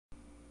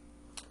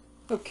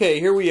Okay,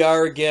 here we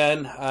are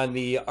again on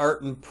the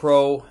Artin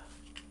Pro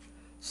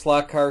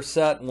slot car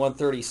set,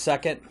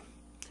 132nd.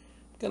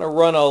 Gonna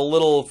run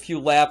a few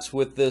laps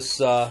with this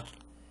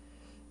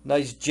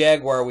nice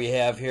Jaguar we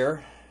have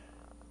here.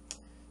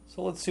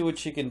 So let's see what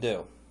she can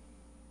do.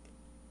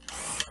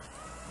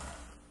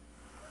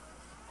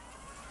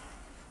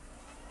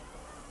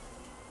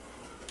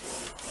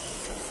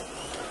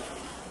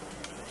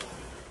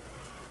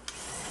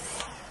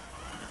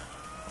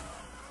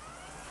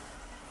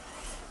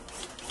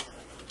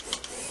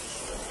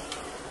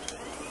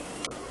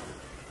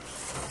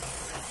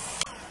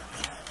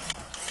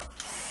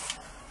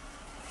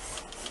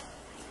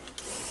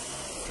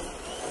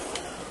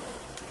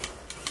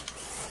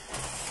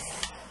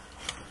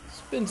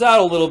 Spins out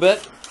a little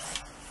bit.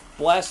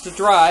 Blast to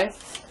drive.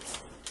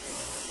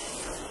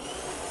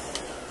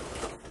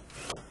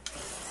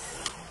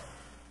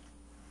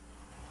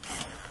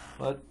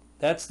 But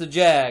that's the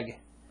Jag.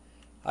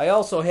 I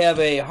also have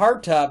a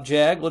hardtop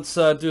Jag. Let's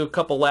do a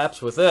couple laps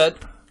with it.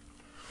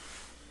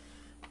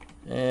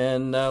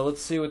 And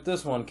let's see what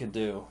this one can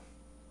do.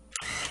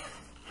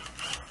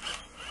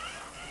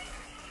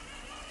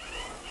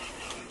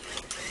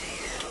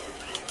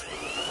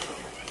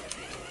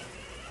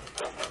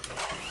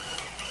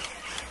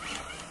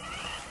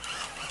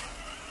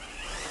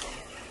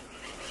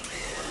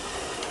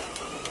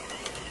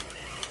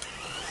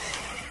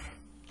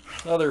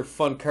 Another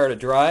fun car to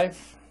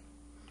drive.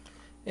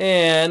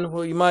 And,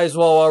 well, you might as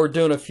well, while we're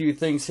doing a few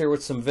things here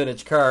with some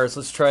vintage cars,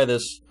 let's try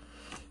this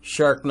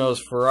shark nose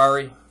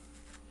Ferrari.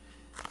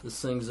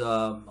 This thing's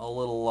a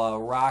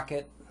little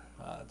rocket.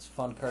 It's a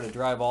fun car to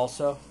drive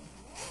also.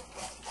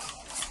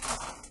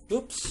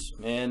 Oops,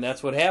 and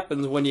that's what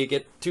happens when you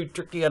get too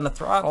tricky on the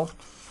throttle.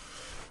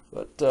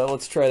 But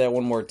let's try that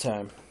one more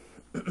time.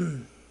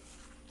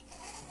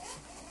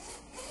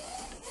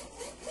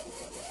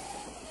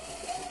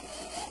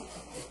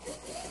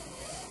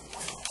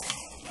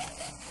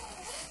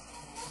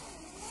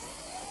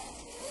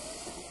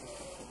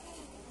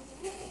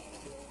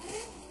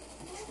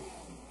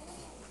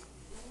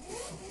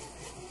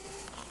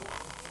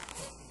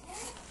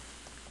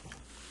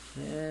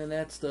 And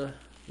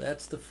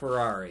that's the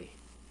Ferrari.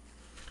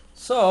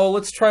 So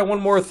let's try one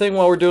more thing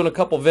while we're doing a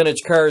couple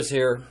vintage cars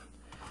here.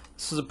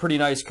 This is a pretty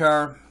nice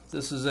car.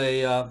 This is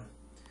a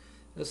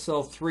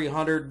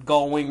SL300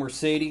 Gullwing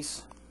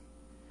Mercedes,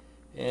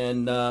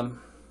 and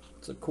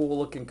it's a cool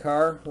looking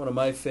car, one of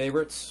my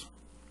favorites.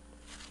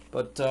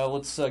 But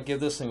let's give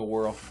this thing a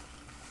whirl.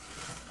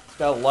 It's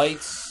got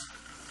lights.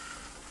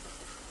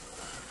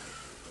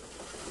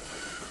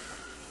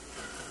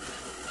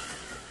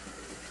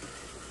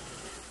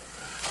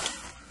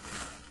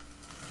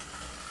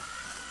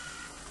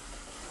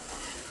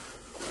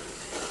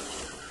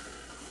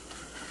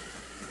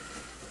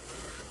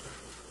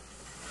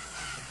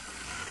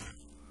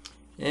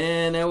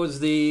 And that was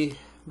the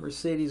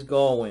Mercedes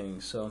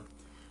Gullwing. So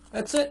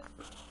that's it.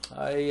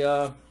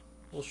 I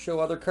will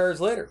show other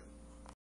cars later.